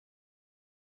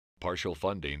Partial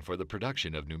funding for the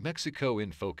production of New Mexico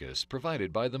in Focus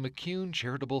provided by the McCune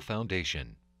Charitable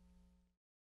Foundation.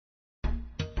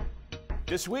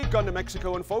 This week on New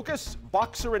Mexico in Focus,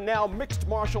 boxer and now mixed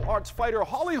martial arts fighter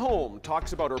Holly Holm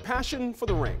talks about her passion for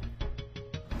the ring.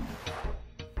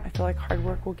 I feel like hard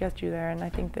work will get you there, and I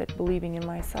think that believing in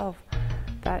myself,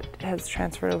 that has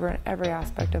transferred over in every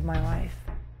aspect of my life.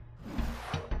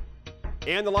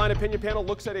 And the Line Opinion Panel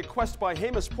looks at a quest by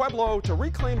Jemez Pueblo to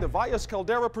reclaim the Valles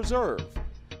Caldera Preserve.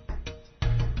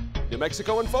 New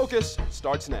Mexico in Focus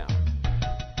starts now.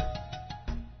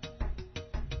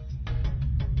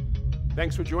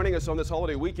 Thanks for joining us on this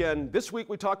holiday weekend. This week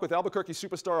we talked with Albuquerque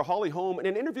superstar Holly Holm in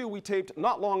an interview we taped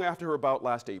not long after her bout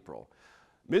last April.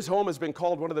 Ms. Holm has been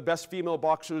called one of the best female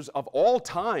boxers of all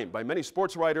time by many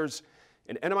sports writers,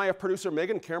 and NMIF producer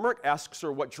Megan Kamerick asks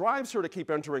her what drives her to keep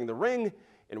entering the ring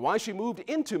and why she moved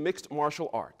into mixed martial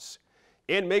arts.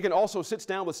 And Megan also sits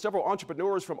down with several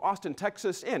entrepreneurs from Austin,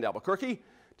 Texas and Albuquerque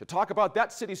to talk about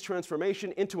that city's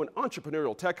transformation into an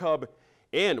entrepreneurial tech hub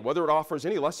and whether it offers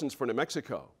any lessons for New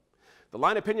Mexico. The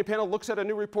Line Opinion Panel looks at a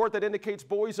new report that indicates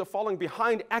boys are falling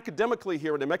behind academically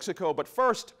here in New Mexico. But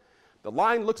first, the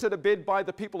Line looks at a bid by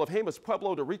the people of Jemez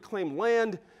Pueblo to reclaim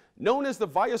land known as the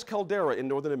Valles Caldera in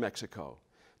northern New Mexico.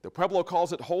 The Pueblo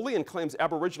calls it holy and claims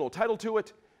Aboriginal title to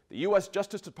it. The U.S.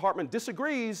 Justice Department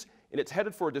disagrees, and it's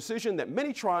headed for a decision that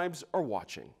many tribes are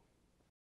watching.